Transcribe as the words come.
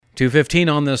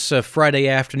2:15 on this Friday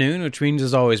afternoon, which means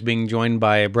as always being joined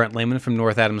by Brent Lehman from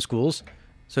North Adams Schools.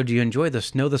 So do you enjoy the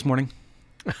snow this morning?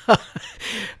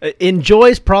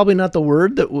 Enjoy is probably not the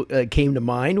word that came to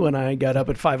mind when I got up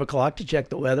at 5 o'clock to check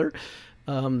the weather.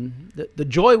 The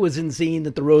joy was in seeing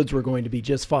that the roads were going to be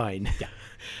just fine. Yeah.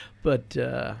 But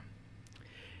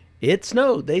it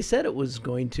snowed. They said it was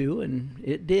going to, and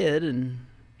it did, and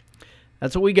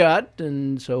that's what we got.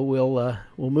 And so we'll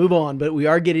move on. But we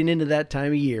are getting into that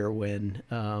time of year when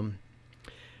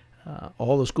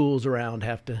all the schools around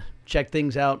have to check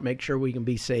things out, make sure we can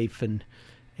be safe, and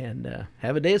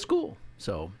have a day of school.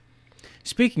 So,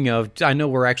 speaking of, I know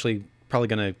we're actually probably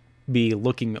going to be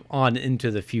looking on into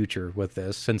the future with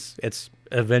this, since it's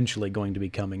eventually going to be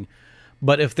coming.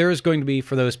 But if there is going to be,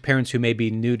 for those parents who may be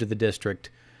new to the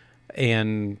district,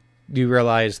 and you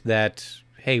realize that,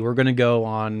 hey, we're going to go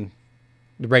on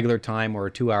the regular time or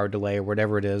a 2-hour delay or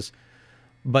whatever it is,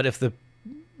 but if the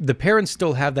parents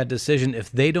still have that decision,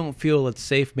 if they don't feel it's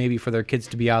safe maybe for their kids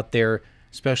to be out there,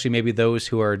 especially maybe those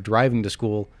who are driving to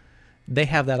school, they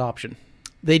have that option.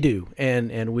 They do,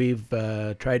 and we've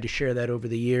tried to share that over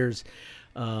the years.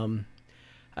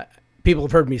 People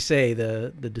have heard me say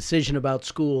the decision about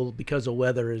school because of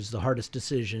weather is the hardest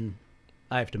decision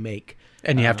I have to make.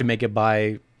 And you have to make it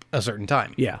by a certain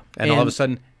time. Yeah. And all of a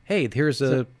sudden, hey, here's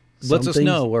a blitz of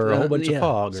snow or a whole bunch of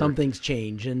fog. Some things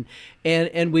change,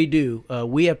 and we do.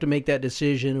 We have to make that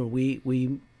decision.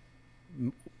 We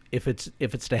if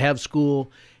it's to have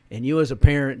school, and you as a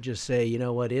parent just say, you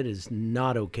know what, it is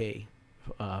not okay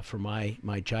for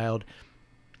my child.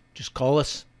 Just call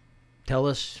us, tell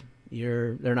us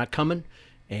they're not coming,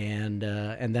 and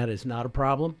that is not a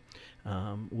problem.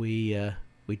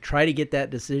 We try to get that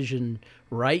decision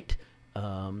right.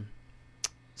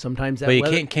 Sometimes that, but you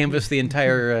can't canvass the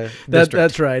entire district.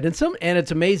 That's right, and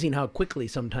it's amazing how quickly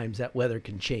sometimes that weather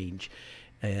can change,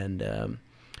 and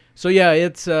so yeah,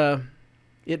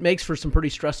 it makes for some pretty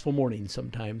stressful mornings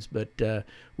sometimes. But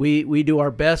we do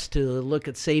our best to look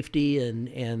at safety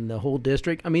and the whole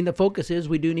district. I mean, the focus is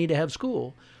we do need to have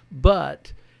school,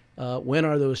 but when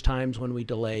are those times when we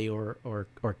delay or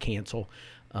cancel?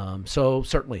 So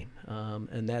certainly,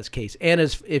 in that case. And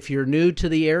if you're new to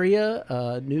the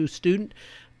area, new student,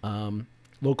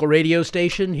 local radio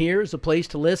station here is a place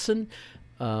to listen.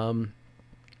 Up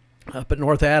at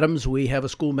North Adams, we have a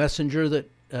school messenger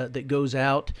that goes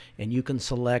out, and you can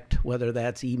select whether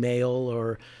that's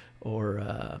email or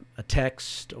a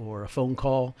text or a phone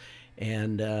call.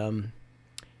 And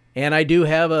I do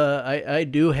have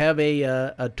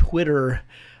a Twitter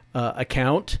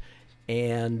account,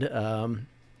 and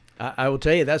I will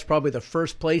tell you that's probably the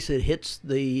first place it hits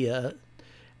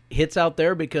out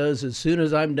there, because as soon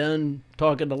as I'm done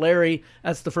talking to Larry,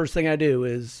 that's the first thing I do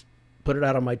is put it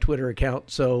out on my Twitter account.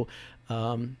 So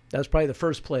that's probably the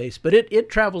first place. But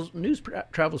news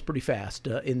travels pretty fast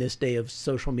in this day of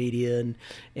social media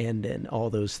and all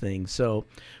those things. So,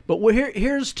 but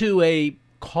here's to a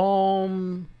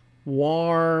calm,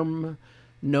 warm,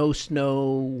 no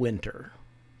snow winter.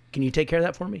 Can you take care of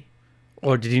that for me?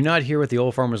 Or did you not hear what the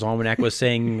Old Farmer's Almanac was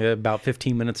saying about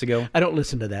 15 minutes ago? I don't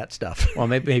listen to that stuff. Well,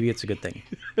 maybe it's a good thing.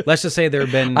 Let's just say there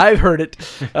have been... I've heard it.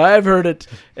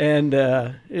 And,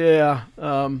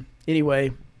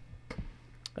 anyway,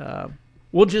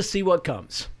 we'll just see what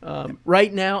comes.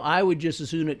 Right now, I would just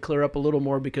as soon it clear up a little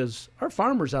more, because our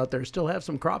farmers out there still have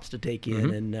some crops to take in.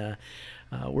 Mm-hmm. And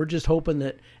we're just hoping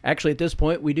that actually at this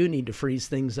point we do need to freeze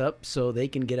things up so they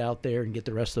can get out there and get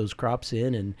the rest of those crops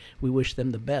in. And we wish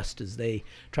them the best as they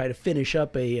try to finish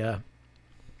up a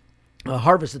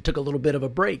harvest that took a little bit of a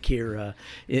break here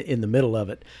in the middle of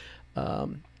it.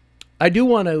 I do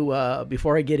want to,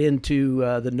 before I get into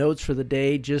the notes for the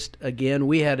day, just again,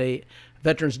 we had a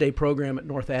Veterans Day program at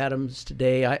North Adams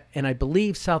today, I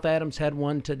believe South Adams had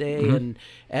one today, mm-hmm. and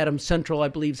Adams Central, I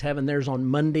believe, is having theirs on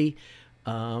Monday.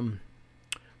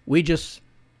 We just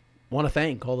want to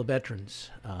thank all the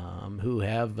veterans who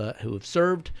have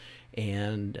served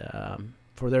and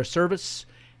for their service,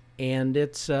 and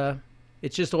it's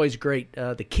just always great.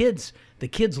 The kids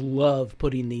love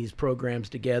putting these programs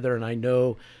together, and I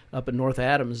know up at North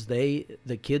Adams, the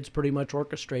kids pretty much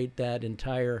orchestrate that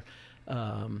entire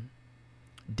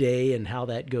day and how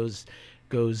that goes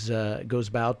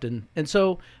about, and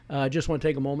so I just want to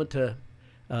take a moment to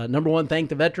number one, thank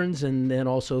the veterans, and then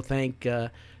also thank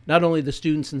not only the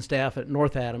students and staff at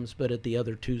North Adams, but at the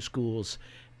other two schools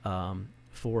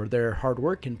for their hard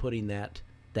work in putting that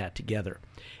together.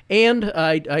 And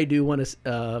I do want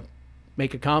to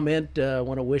make a comment. I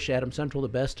want to wish Adams Central the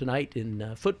best tonight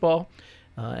in football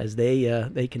as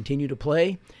they continue to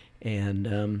play,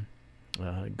 and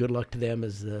good luck to them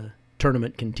as the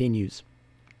tournament continues.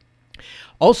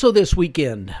 Also this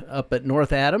weekend up at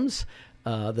North Adams,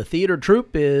 the theater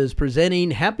troupe is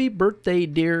presenting Happy Birthday,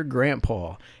 Dear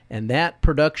Grandpa. And that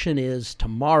production is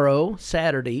tomorrow,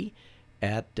 Saturday,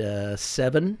 at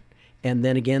 7, and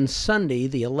then again Sunday,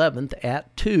 the 11th,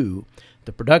 at 2.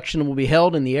 The production will be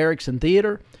held in the Erickson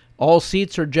Theater. All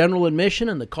seats are general admission,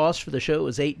 and the cost for the show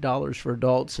is $8 for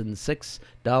adults and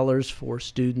 $6 for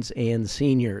students and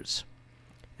seniors.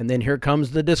 And then here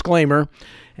comes the disclaimer.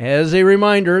 As a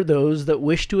reminder, those that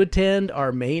wish to attend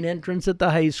our main entrance at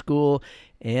the high school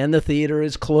and the theater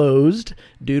is closed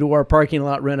due to our parking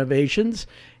lot renovations.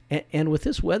 And with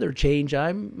this weather change,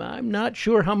 I'm not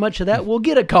sure how much of that will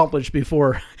get accomplished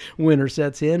before winter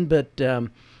sets in. But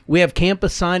we have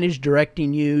campus signage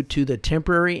directing you to the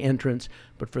temporary entrance.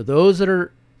 But for those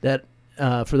that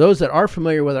are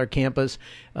familiar with our campus,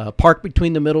 park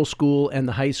between the middle school and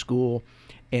the high school,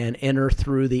 and enter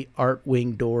through the Art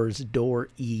Wing doors, door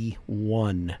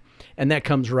E1. And that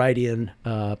comes right in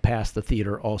past the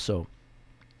theater also.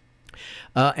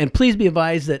 And please be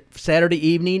advised that Saturday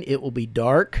evening it will be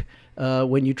dark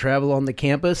when you travel on the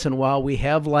campus. And while we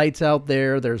have lights out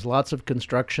there, there's lots of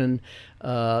construction.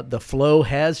 The flow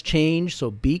has changed,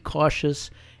 so be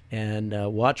cautious and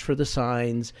watch for the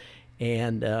signs.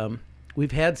 And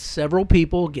we've had several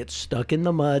people get stuck in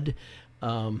the mud.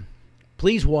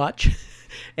 Please watch.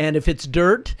 And if it's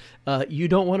dirt, you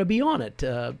don't want to be on it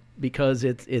because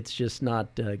it's just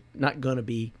not going to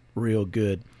be real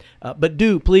good. But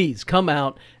do please come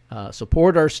out,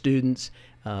 support our students.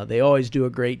 They always do a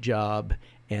great job.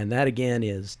 And that, again,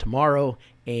 is tomorrow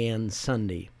and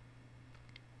Sunday.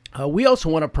 We also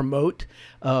want to promote,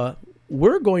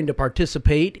 we're going to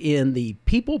participate in the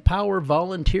People Power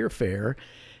Volunteer Fair,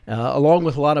 along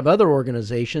with a lot of other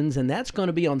organizations, and that's going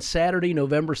to be on Saturday,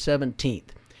 November 17th.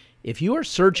 If you are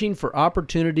searching for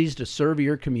opportunities to serve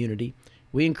your community,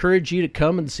 we encourage you to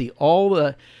come and see all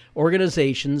the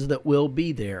organizations that will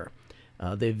be there.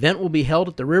 The event will be held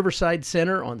at the Riverside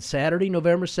Center on Saturday,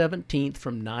 November 17th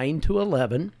from 9 to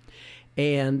 11,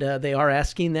 and they are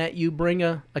asking that you bring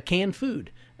a canned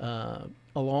food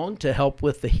along to help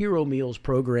with the Hero Meals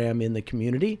program in the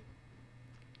community.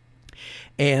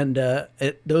 And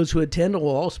those who attend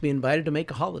will also be invited to make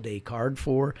a holiday card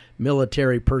for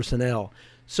military personnel.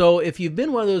 So if you've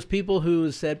been one of those people who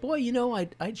said, boy,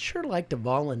 I'd sure like to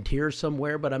volunteer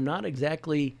somewhere, but I'm not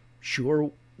exactly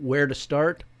sure where to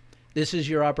start, this is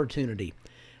your opportunity.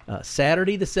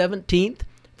 Saturday the 17th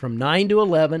from 9 to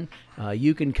 11,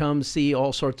 you can come see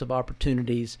all sorts of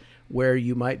opportunities where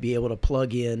you might be able to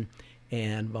plug in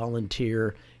and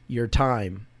volunteer your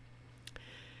time.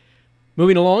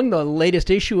 Moving along, the latest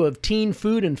issue of Teen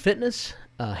Food and Fitness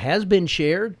has been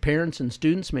shared. Parents and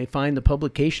students may find the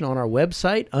publication on our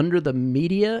website under the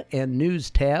Media and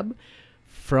News tab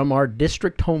from our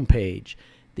district homepage.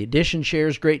 The edition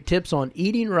shares great tips on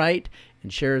eating right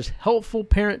and shares helpful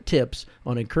parent tips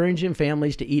on encouraging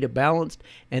families to eat a balanced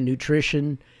and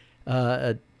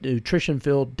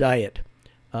nutrition-filled diet.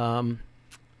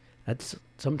 That's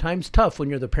sometimes tough when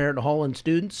you're the parent hauling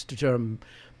students from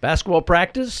basketball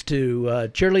practice to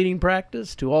cheerleading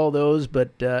practice to all those, but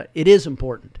it is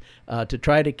important to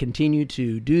try to continue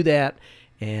to do that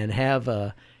and have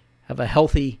a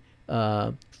healthy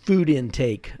food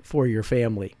intake for your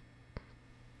family.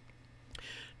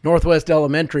 Northwest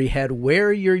Elementary had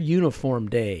Wear Your Uniform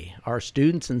Day. Our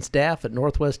students and staff at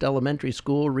Northwest Elementary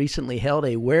School recently held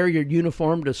a Wear Your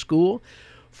Uniform to School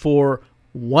for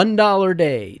 $1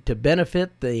 day to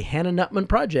benefit the Hannah Nutman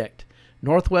Project.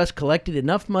 Northwest collected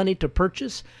enough money to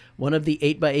purchase one of the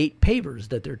 8x8 pavers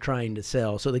that they're trying to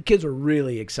sell. So the kids are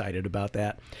really excited about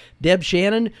that. Deb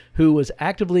Shannon, who was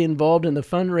actively involved in the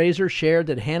fundraiser, shared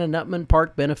that Hannah Nutman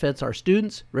Park benefits our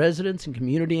students, residents, and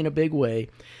community in a big way.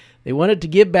 They wanted to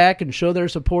give back and show their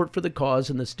support for the cause,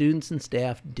 and the students and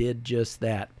staff did just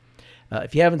that.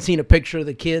 If you haven't seen a picture of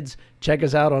the kids, check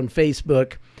us out on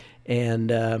Facebook,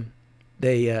 and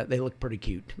they look pretty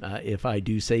cute, if I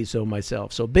do say so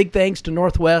myself. So big thanks to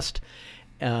Northwest,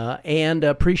 and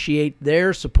appreciate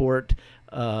their support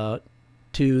to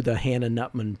the Hannah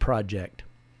Nutman Project.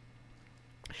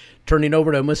 Turning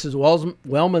over to Mrs.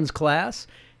 Wellman's class,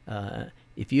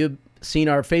 if you've seen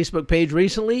our Facebook page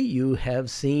recently, you have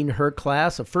seen her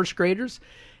class of first graders,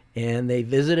 and they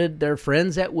visited their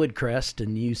friends at Woodcrest,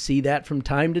 and you see that from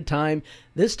time to time.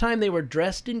 This time they were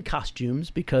dressed in costumes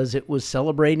because it was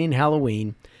celebrating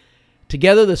Halloween.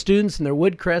 Together, the students and their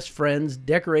Woodcrest friends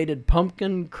decorated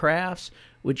pumpkin crafts,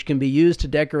 which can be used to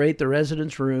decorate the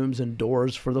residents' rooms and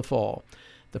doors for the fall.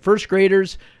 The first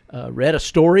graders read a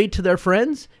story to their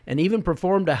friends and even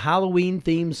performed a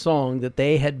Halloween-themed song that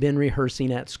they had been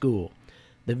rehearsing at school.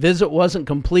 The visit wasn't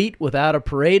complete without a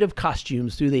parade of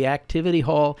costumes through the activity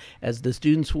hall as the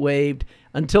students waved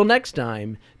 "until next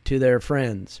time" to their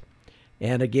friends.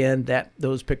 And again,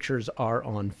 those pictures are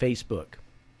on Facebook.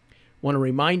 Want to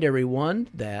remind everyone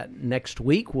that next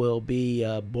week will be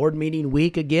board meeting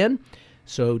week again.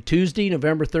 So Tuesday,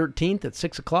 November 13th at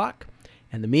 6 o'clock.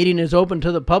 And the meeting is open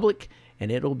to the public,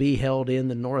 and it'll be held in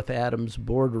the North Adams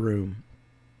boardroom.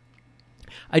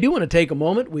 I do want to take a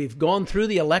moment. We've gone through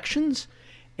the elections,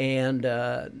 and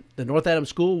the North Adams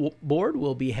School Board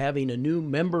will be having a new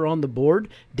member on the board.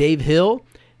 Dave Hill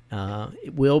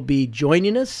will be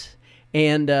joining us,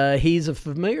 and he's a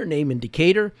familiar name in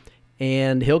Decatur,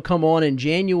 and he'll come on in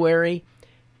January,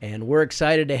 and we're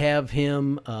excited to have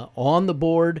him on the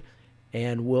board,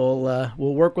 and we'll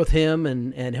work with him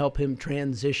and help him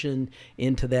transition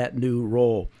into that new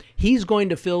role. He's going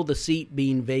to fill the seat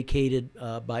being vacated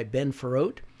by Ben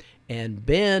Ferrote, and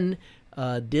Ben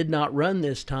did not run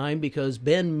this time because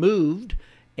Ben moved,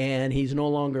 and he's no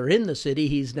longer in the city.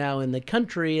 He's now in the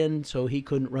country, and so he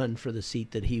couldn't run for the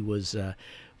seat that he was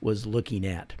looking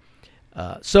at.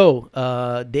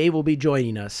 So Dave will be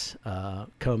joining us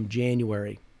come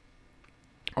January.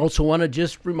 Also want to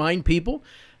just remind people,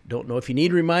 don't know if you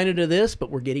need reminded of this, but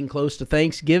we're getting close to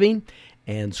Thanksgiving,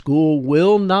 and school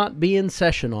will not be in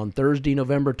session on Thursday,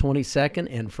 November 22nd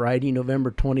and Friday,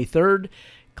 November 23rd.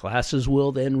 Classes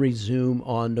will then resume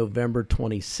on November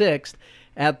 26th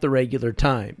at the regular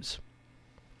times.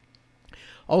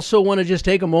 Also want to just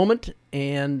take a moment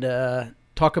and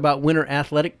talk about winter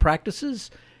athletic practices.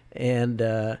 And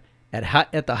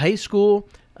at the high school,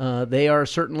 they are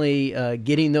certainly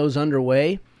getting those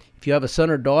underway. If you have a son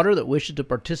or daughter that wishes to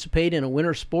participate in a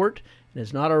winter sport and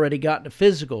has not already gotten a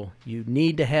physical, you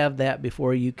need to have that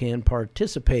before you can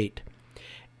participate.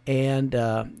 And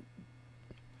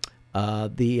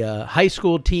the high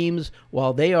school teams,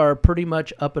 while they are pretty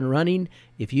much up and running,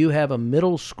 if you have a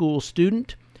middle school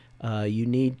student, you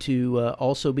need to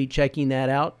also be checking that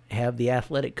out, have the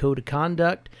athletic code of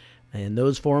conduct, and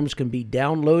those forms can be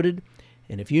downloaded.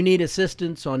 And if you need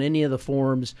assistance on any of the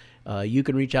forms, you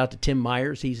can reach out to Tim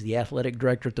Myers. He's the athletic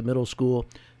director at the middle school.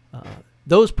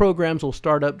 Those programs will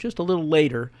start up just a little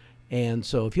later. And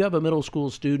so if you have a middle school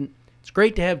student, it's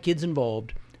great to have kids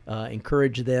involved.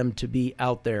 Encourage them to be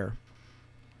out there.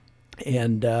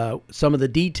 And some of the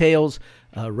details,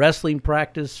 wrestling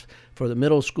practice for the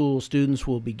middle school students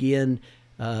will begin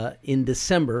in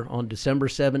December, on December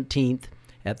 17th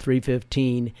at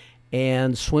 3:15,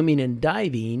 and swimming and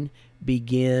diving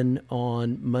begin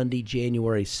on Monday,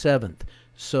 January 7th.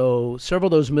 So several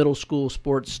of those middle school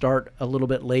sports start a little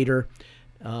bit later,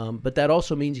 but that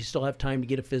also means you still have time to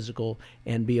get a physical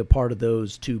and be a part of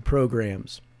those two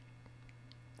programs.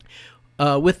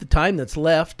 With the time that's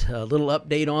left, a little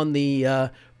update on the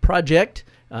project.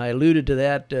 I alluded to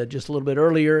that just a little bit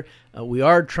earlier. We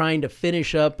are trying to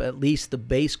finish up at least the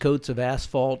base coats of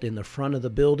asphalt in the front of the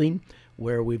building,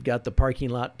 where we've got the parking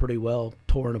lot pretty well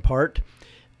torn apart.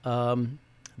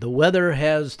 The weather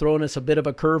has thrown us a bit of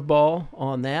a curveball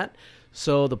on that,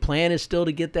 so the plan is still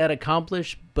to get that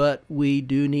accomplished, but we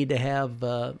do need to have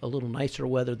a little nicer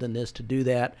weather than this to do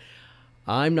that.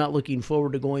 I'm not looking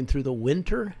forward to going through the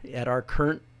winter at our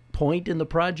current point in the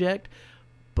project,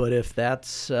 but if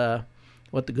that's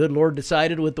what the good Lord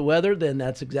decided with the weather, then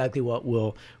that's exactly what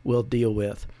we'll deal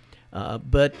with.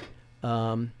 But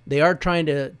they are trying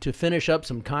to finish up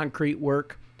some concrete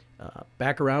work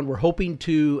back around. We're hoping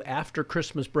to, after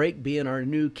Christmas break, be in our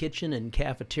new kitchen and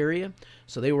cafeteria.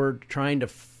 So they were trying to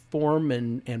form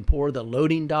and pour the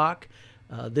loading dock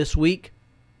this week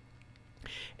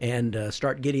and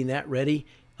start getting that ready.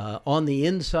 On the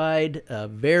inside,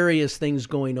 various things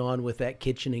going on with that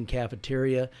kitchen and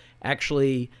cafeteria.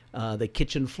 Actually, the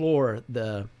kitchen floor,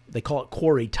 they call it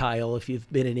quarry tile. If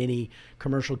you've been in any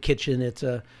commercial kitchen, it's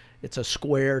a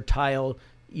square tile,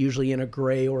 usually in a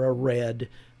gray or a red.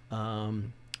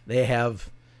 They have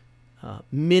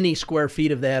many square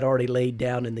feet of that already laid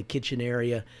down in the kitchen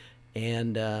area,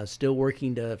 and still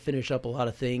working to finish up a lot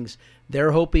of things.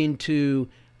 They're hoping to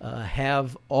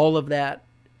have all of that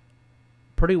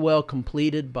pretty well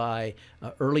completed by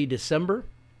early December.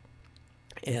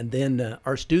 And then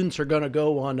our students are going to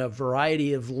go on a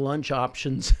variety of lunch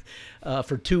options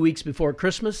for 2 weeks before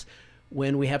Christmas,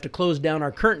 when we have to close down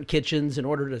our current kitchens in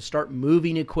order to start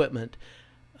moving equipment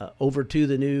over to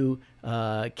the new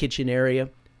kitchen area.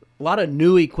 A lot of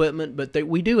new equipment, but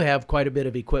we do have quite a bit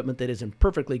of equipment that is in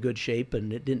perfectly good shape,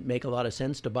 and it didn't make a lot of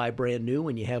sense to buy brand new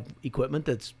when you have equipment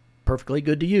that's perfectly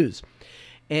good to use.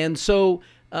 And so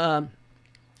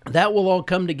that will all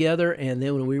come together, and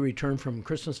then when we return from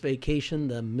Christmas vacation,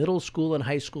 the middle school and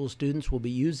high school students will be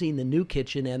using the new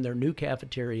kitchen and their new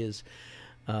cafeterias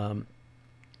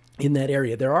in that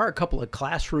area. There are a couple of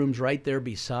classrooms right there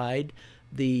beside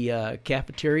the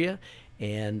cafeteria,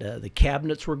 and the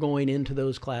cabinets were going into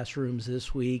those classrooms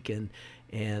this week, and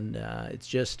it's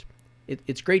just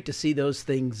it's great to see those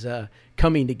things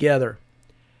coming together.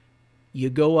 You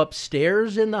go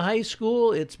upstairs in the high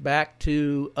school, it's back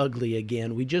to ugly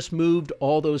again. We just moved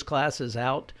all those classes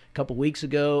out a couple weeks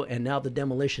ago, and now the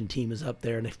demolition team is up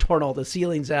there, and they've torn all the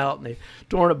ceilings out, and they've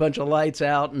torn a bunch of lights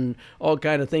out, and all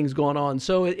kind of things going on.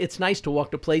 So it's nice to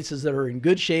walk to places that are in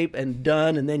good shape and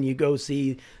done, and then you go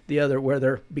see the other where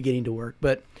they're beginning to work.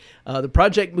 But the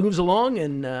project moves along,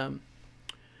 and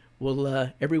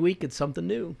every week it's something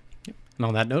new. And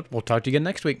on that note, we'll talk to you again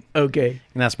next week. Okay.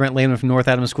 And that's Brent Lehman from North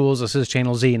Adams Schools. This is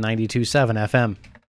Channel Z 92.7 FM.